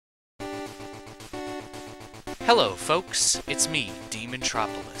Hello folks, it's me,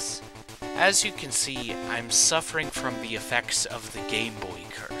 DeMontropolis. As you can see, I'm suffering from the effects of the Game Boy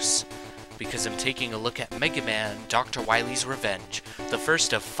curse, because I'm taking a look at Mega Man Dr. Wily's Revenge, the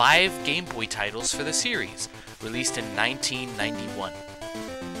first of 5 Game Boy titles for the series, released in 1991.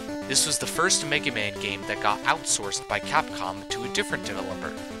 This was the first Mega Man game that got outsourced by Capcom to a different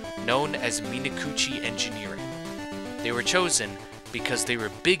developer, known as Monochromatic Engineering. They were chosen because they were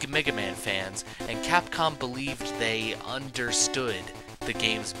big Mega Man fans, and Capcom believed they understood the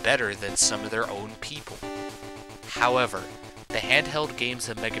games better than some of their own people. However, the handheld games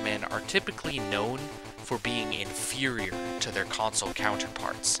of Mega Man are typically known for being inferior to their console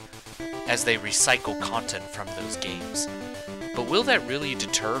counterparts, as they recycle content from those games. But will that really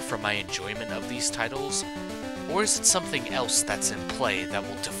deter from my enjoyment of these titles? Or is it something else that's in play that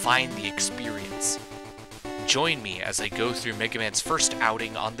will define the experience? Join me as I go through Mega Man's first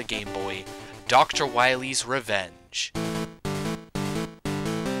outing on the Game Boy, Dr. Wily's Revenge.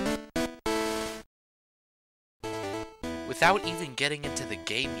 Without even getting into the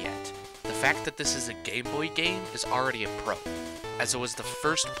game yet, the fact that this is a Game Boy game is already a pro, as it was the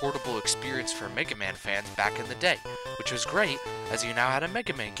first portable experience for Mega Man fans back in the day, which was great as you now had a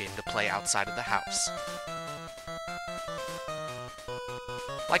Mega Man game to play outside of the house.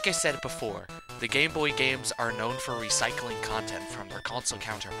 Like I said before, the Game Boy games are known for recycling content from their console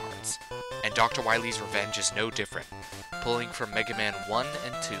counterparts, and Dr. Wily's Revenge is no different, pulling from Mega Man 1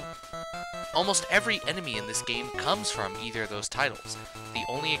 and 2. Almost every enemy in this game comes from either of those titles, the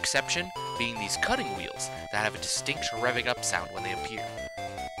only exception being these cutting wheels that have a distinct revving up sound when they appear.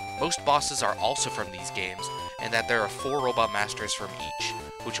 Most bosses are also from these games, and that there are 4 Robot Masters from each,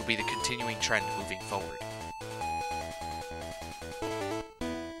 which will be the continuing trend moving forward.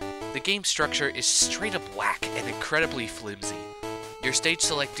 The game structure is straight up whack and incredibly flimsy. Your stage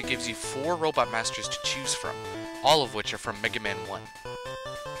selector gives you 4 Robot Masters to choose from, all of which are from Mega Man 1.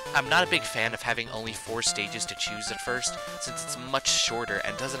 I'm not a big fan of having only 4 stages to choose at first, since it's much shorter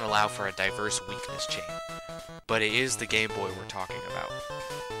and doesn't allow for a diverse weakness chain. But it is the Game Boy we're talking about.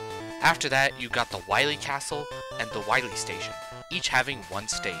 After that, you got the Wily Castle and the Wily Station, each having 1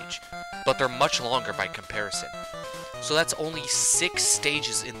 stage, but they're much longer by comparison. So that's only 6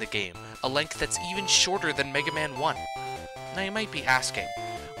 stages in the game, a length that's even shorter than Mega Man 1. Now you might be asking,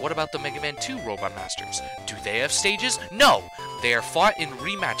 what about the Mega Man 2 Robot Masters? Do they have stages? No! They are fought in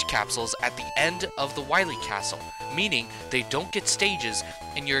rematch capsules at the end of the Wily Castle, meaning they don't get stages,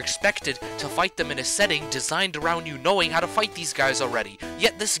 and you're expected to fight them in a setting designed around you knowing how to fight these guys already.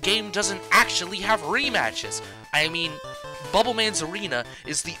 Yet this game doesn't actually have rematches. I mean, Bubble Man's Arena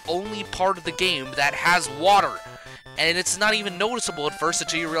is the only part of the game that has water. And it's not even noticeable at first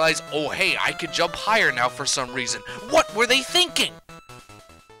until you realize, oh hey, I could jump higher now for some reason. What were they thinking?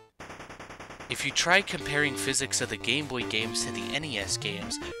 If you try comparing physics of the Game Boy games to the NES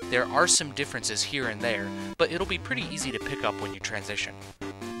games, there are some differences here and there, but it'll be pretty easy to pick up when you transition.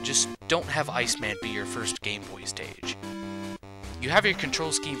 Just don't have Iceman be your first Game Boy stage. You have your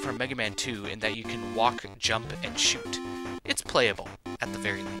control scheme from Mega Man 2 in that you can walk, jump, and shoot. It's playable, at the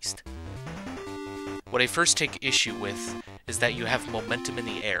very least. What I first take issue with is that you have momentum in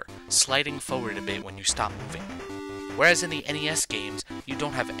the air, sliding forward a bit when you stop moving. Whereas in the NES games, you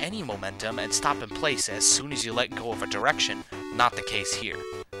don't have any momentum and stop in place as soon as you let go of a direction, not the case here.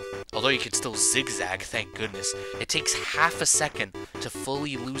 Although you can still zigzag, thank goodness, it takes half a second to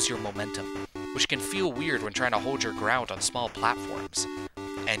fully lose your momentum, which can feel weird when trying to hold your ground on small platforms.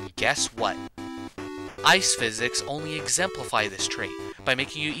 And guess what? Ice physics only exemplify this trait by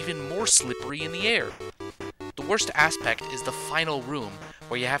making you even more slippery in the air. The worst aspect is the final room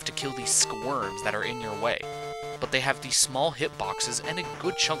where you have to kill these squirms that are in your way, but they have these small hitboxes and a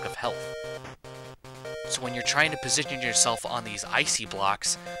good chunk of health. So when you're trying to position yourself on these icy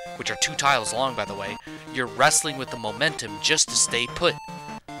blocks, which are 2 tiles long by the way, you're wrestling with the momentum just to stay put.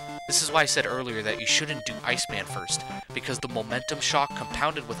 This is why I said earlier that you shouldn't do Iceman first, because the momentum shock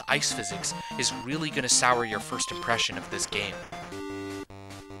compounded with ice physics is really going to sour your first impression of this game.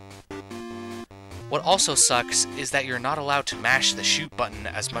 What also sucks is that you're not allowed to mash the shoot button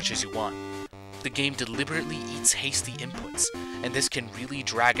as much as you want. The game deliberately eats hasty inputs, and this can really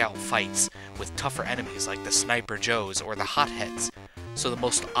drag out fights with tougher enemies like the Sniper Joes or the Hotheads. So the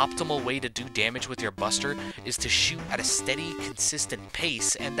most optimal way to do damage with your Buster is to shoot at a steady, consistent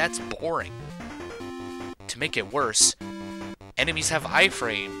pace, and that's boring. To make it worse, enemies have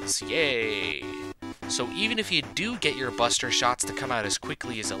iframes, yay! So even if you do get your Buster shots to come out as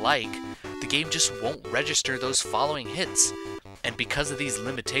quickly as you like, the game just won't register those following hits. And because of these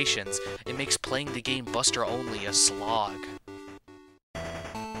limitations, it makes playing the game Buster only a slog.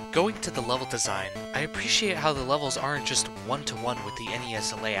 Going to the level design, I appreciate how the levels aren't just one-to-one with the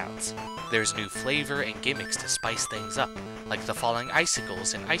NES layouts. There's new flavor and gimmicks to spice things up, like the falling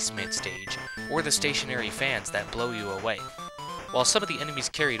icicles in Iceman stage, or the stationary fans that blow you away. While some of the enemies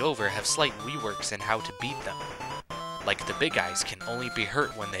carried over have slight reworks in how to beat them. Like the big guys can only be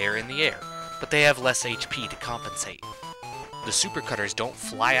hurt when they are in the air, but they have less HP to compensate. The supercutters don't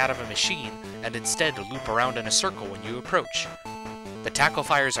fly out of a machine, and instead loop around in a circle when you approach. The tackle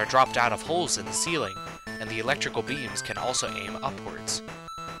fires are dropped out of holes in the ceiling, and the electrical beams can also aim upwards.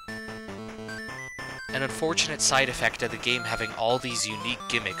 An unfortunate side effect of the game having all these unique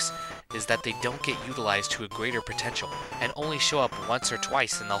gimmicks is that they don't get utilized to a greater potential, and only show up once or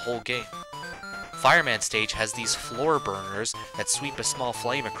twice in the whole game. Fireman stage has these floor burners that sweep a small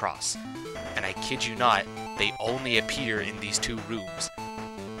flame across, and I kid you not, they only appear in these 2 rooms.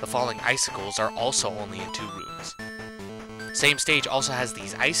 The falling icicles are also only in 2 rooms. Same stage also has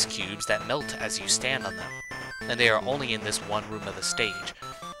these ice cubes that melt as you stand on them, and they are only in this 1 room of the stage,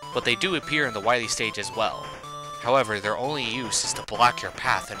 but they do appear in the Wily stage as well. However, their only use is to block your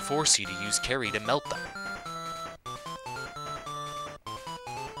path and force you to use carry to melt them.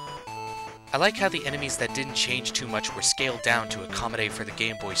 I like how the enemies that didn't change too much were scaled down to accommodate for the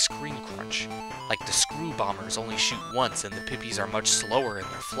Game Boy screen crunch. Like the screw bombers only shoot once and the Pippies are much slower in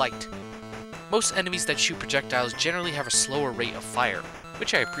their flight. Most enemies that shoot projectiles generally have a slower rate of fire,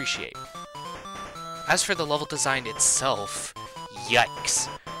 which I appreciate. As for the level design itself, yikes.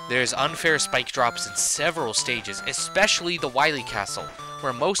 There's unfair spike drops in several stages, especially the Wily Castle,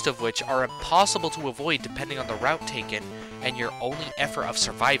 where most of which are impossible to avoid depending on the route taken, and your only effort of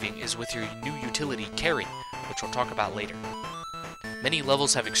surviving is with your new utility carry, which we'll talk about later. Many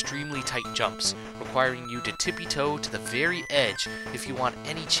levels have extremely tight jumps, requiring you to tippy-toe to the very edge if you want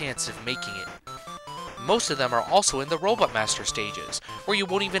any chance of making it. Most of them are also in the Robot Master stages, where you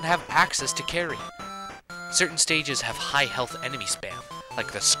won't even have access to carry. Certain stages have high health enemy spam,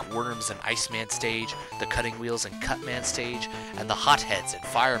 like the Squirms in Iceman stage, the Cutting Wheels in Cutman stage, and the Hotheads in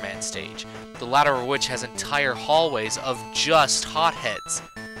Fireman stage, the latter of which has entire hallways of just hotheads.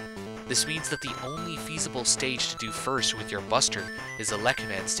 This means that the only feasible stage to do first with your Buster is the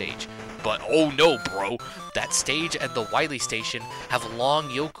Lekman stage. But oh no bro, that stage and the Wily station have long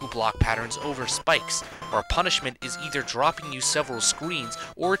Yoku block patterns over spikes, where punishment is either dropping you several screens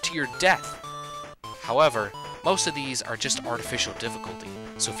or to your death. However, most of these are just artificial difficulty,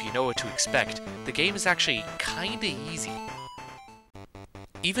 so if you know what to expect, the game is actually kinda easy.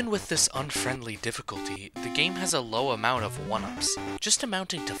 Even with this unfriendly difficulty, the game has a low amount of 1-ups, just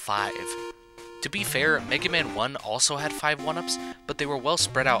amounting to 5. To be fair, Mega Man 1 also had 5 1-ups, but they were well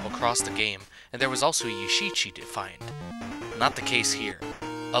spread out across the game, and there was also a Yoshichi defined. Not the case here.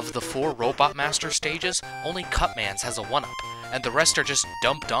 Of the 4 Robot Master stages, only Cutman's has a 1-up, and the rest are just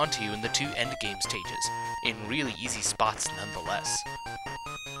dumped onto you in the 2 endgame stages, in really easy spots nonetheless.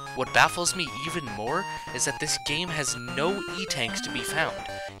 What baffles me even more is that this game has no E-tanks to be found,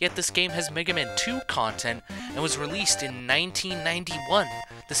 yet this game has Mega Man 2 content and was released in 1991,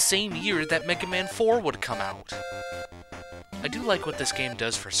 the same year that Mega Man 4 would come out. I do like what this game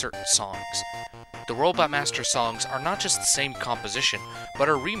does for certain songs. The Robot Master songs are not just the same composition, but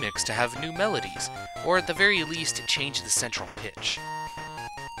are remixed to have new melodies, or at the very least change the central pitch.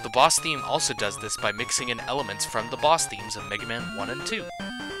 The boss theme also does this by mixing in elements from the boss themes of Mega Man 1 and 2.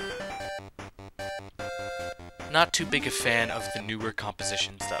 Not too big a fan of the newer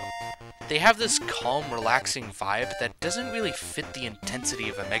compositions though. They have this calm, relaxing vibe that doesn't really fit the intensity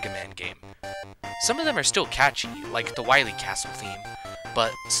of a Mega Man game. Some of them are still catchy, like the Wily Castle theme,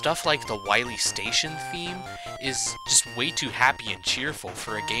 but stuff like the Wily Station theme is just way too happy and cheerful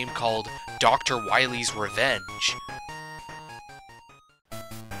for a game called DrWily'sRevenge.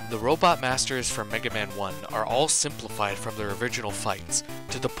 The Robot Masters from Mega Man 1 are all simplified from their original fights,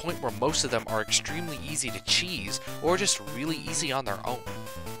 to the point where most of them are extremely easy to cheese, or just really easy on their own.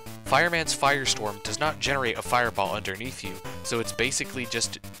 Fireman's Firestorm does not generate a fireball underneath you, so it's basically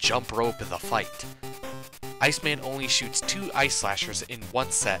just jump rope the fight. Iceman only shoots 2 ice slashers in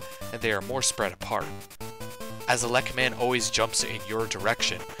one set, and they are more spread apart. As Lekman always jumps in your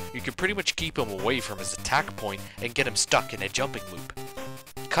direction, you can pretty much keep him away from his attack point and get him stuck in a jumping loop.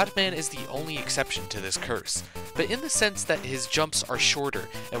 Cutman is the only exception to this curse, but in the sense that his jumps are shorter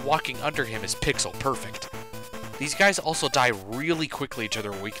and walking under him is pixel perfect. These guys also die really quickly to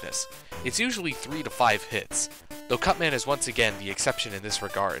their weakness. It's usually 3 to 5 hits, though Cutman is once again the exception in this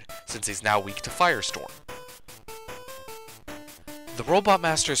regard, since he's now weak to Firestorm. The Robot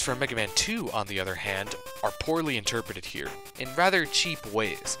Masters from Mega Man 2, on the other hand, are poorly interpreted here, in rather cheap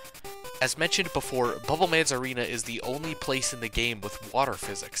ways. As mentioned before, Bubble Man's arena is the only place in the game with water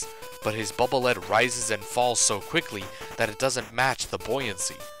physics, but his bubble lead rises and falls so quickly that it doesn't match the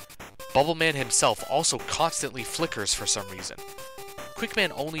buoyancy. Bubble Man himself also constantly flickers for some reason.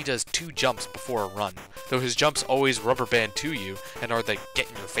 Quickman only does 2 jumps before a run, though his jumps always rubber band to you and are the get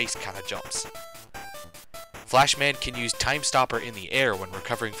in your face kind of jumps. Flashman can use Time Stopper in the air when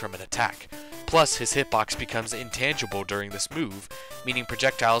recovering from an attack, plus his hitbox becomes intangible during this move, meaning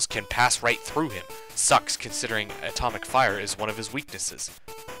projectiles can pass right through him. Sucks considering Atomic Fire is one of his weaknesses.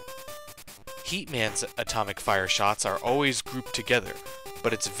 Heatman's Atomic Fire shots are always grouped together,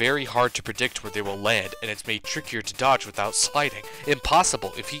 but it's very hard to predict where they will land, and it's made trickier to dodge without sliding.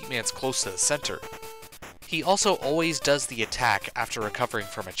 Impossible if Heatman's close to the center. He also always does the attack after recovering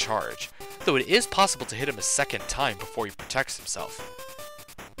from a charge, though it is possible to hit him a second time before he protects himself.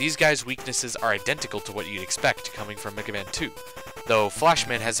 These guys' weaknesses are identical to what you'd expect coming from Mega Man 2, though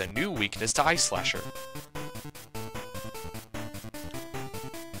Flashman has a new weakness to Ice Slasher.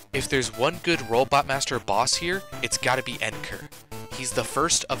 If there's one good Robot Master boss here, it's gotta be Enker. He's the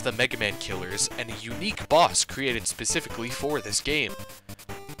first of the Mega Man killers, and a unique boss created specifically for this game.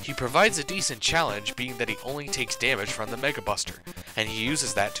 He provides a decent challenge, being that he only takes damage from the Mega Buster, and he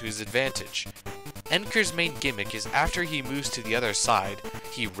uses that to his advantage. Enker's main gimmick is after he moves to the other side,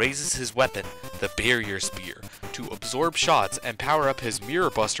 he raises his weapon, the Barrier Spear, to absorb shots and power up his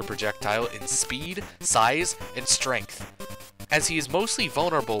Mirror Buster projectile in speed, size, and strength. As he is mostly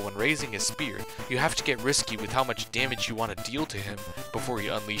vulnerable when raising his spear, you have to get risky with how much damage you want to deal to him before he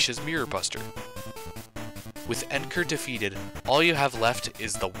unleashes Mirror Buster. With Enker defeated, all you have left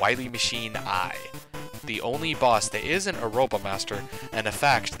is the Wily Machine Eye, the only boss that isn't a Robot Master, and a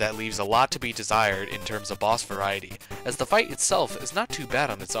fact that leaves a lot to be desired in terms of boss variety, as the fight itself is not too bad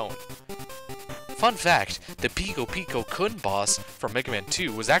on its own. Fun fact, the Pico Pico Kun boss from Mega Man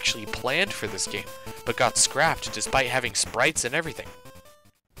 2 was actually planned for this game, but got scrapped despite having sprites and everything.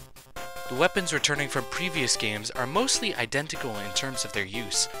 The weapons returning from previous games are mostly identical in terms of their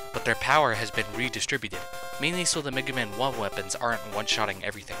use, but their power has been redistributed, mainly so the Mega Man 1 weapons aren't one-shotting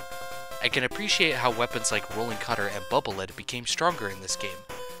everything. I can appreciate how weapons like Rolling Cutter and Bubble Lead became stronger in this game,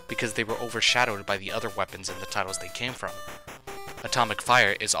 because they were overshadowed by the other weapons in the titles they came from. Atomic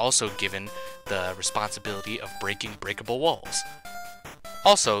Fire is also given the responsibility of breaking breakable walls.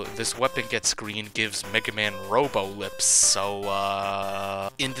 Also, this weapon gets green gives Mega Man Robo Lips, so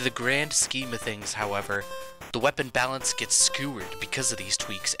in the grand scheme of things, however, the weapon balance gets skewered because of these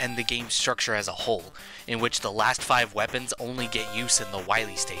tweaks and the game's structure as a whole, in which the last 5 weapons only get use in the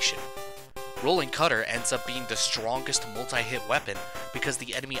Wily station. Rolling Cutter ends up being the strongest multi-hit weapon because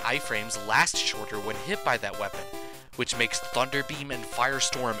the enemy iframes last shorter when hit by that weapon, which makes Thunder Beam and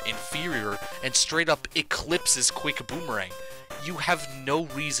Firestorm inferior and straight up eclipses Quick Boomerang. You have no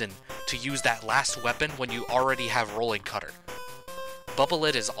reason to use that last weapon when you already have Rolling Cutter. Bubble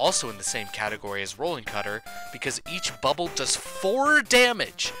Lead is also in the same category as Rolling Cutter because each bubble does 4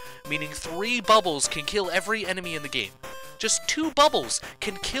 damage, meaning 3 bubbles can kill every enemy in the game. Just 2 bubbles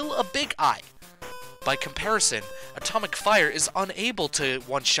can kill a Big Eye. By comparison, Atomic Fire is unable to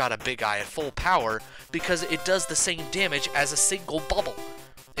one-shot a Big Eye at full power because it does the same damage as a single bubble.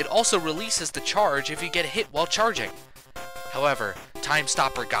 It also releases the charge if you get hit while charging. However, Time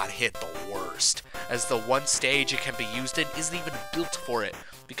Stopper got hit the worst, as the one stage it can be used in isn't even built for it,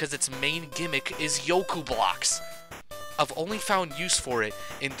 because its main gimmick is Yoku blocks. I've only found use for it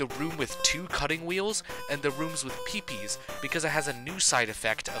in the room with 2 cutting wheels and the rooms with peepees, because it has a new side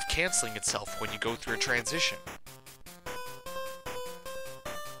effect of canceling itself when you go through a transition.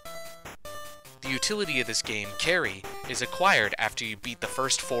 The utility of this game, Carry, is acquired after you beat the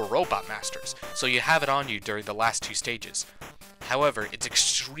first 4 Robot Masters, so you have it on you during the last 2 stages. However, it's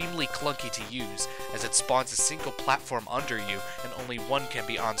extremely clunky to use, as it spawns a single platform under you and only one can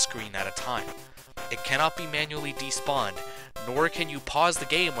be on screen at a time. It cannot be manually despawned, nor can you pause the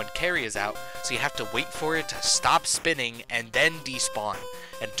game when Carry is out, so you have to wait for it to stop spinning and then despawn.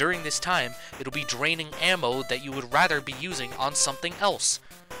 And during this time, it'll be draining ammo that you would rather be using on something else.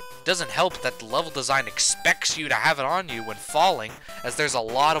 It doesn't help that the level design expects you to have it on you when falling, as there's a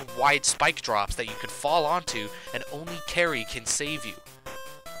lot of wide spike drops that you could fall onto, and only Carry can save you.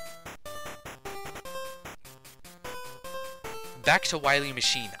 Back to Wily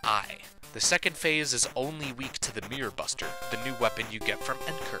Machine Eye. The second phase is only weak to the Mirror Buster, the new weapon you get from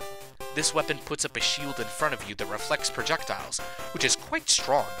Enker. This weapon puts up a shield in front of you that reflects projectiles, which is quite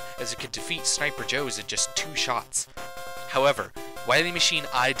strong, as it can defeat Sniper Joes in just 2 shots. However, Wily Machine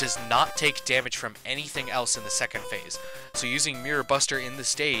Eye does not take damage from anything else in the second phase, so using Mirror Buster in the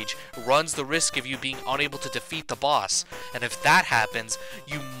stage runs the risk of you being unable to defeat the boss, and if that happens,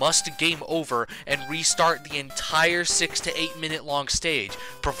 you must game over and restart the entire 6 to 8 minute long stage,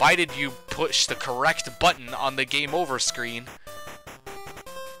 provided you push the correct button on the game over screen.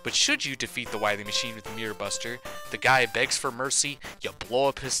 But should you defeat the Wily Machine with the Mirror Buster, the guy begs for mercy, you blow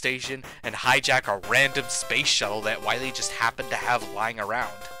up his station, and hijack a random space shuttle that Wily just happened to have lying around.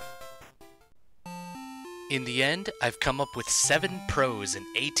 In the end, I've come up with 7 pros and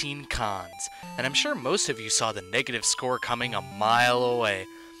 18 cons, and I'm sure most of you saw the negative score coming a mile away,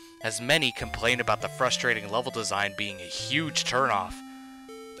 as many complain about the frustrating level design being a huge turnoff.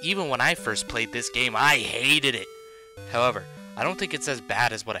 Even when I first played this game, I hated it. However, I don't think it's as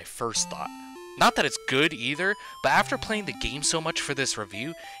bad as what I first thought. Not that it's good either, but after playing the game so much for this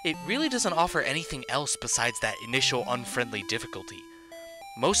review, it really doesn't offer anything else besides that initial unfriendly difficulty.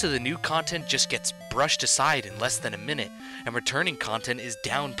 Most of the new content just gets brushed aside in less than a minute, and returning content is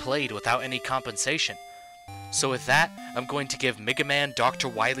downplayed without any compensation. So with that, I'm going to give Mega Man Dr.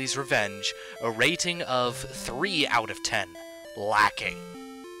 Wily's Revenge a rating of 3 out of 10. Lacking.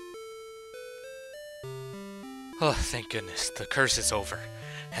 Oh, thank goodness, the curse is over.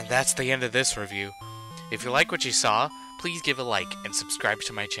 And that's the end of this review. If you like what you saw, please give a like and subscribe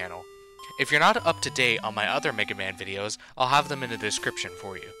to my channel. If you're not up to date on my other Mega Man videos, I'll have them in the description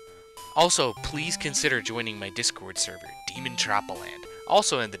for you. Also, please consider joining my Discord server, DeMontropolis,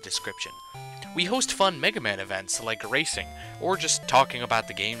 also in the description. We host fun Mega Man events like racing, or just talking about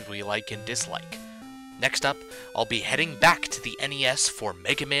the games we like and dislike. Next up, I'll be heading back to the NES for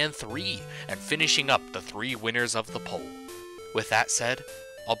Mega Man 3 and finishing up the 3 winners of the poll. With that said,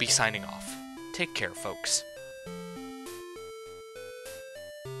 I'll be signing off. Take care, folks.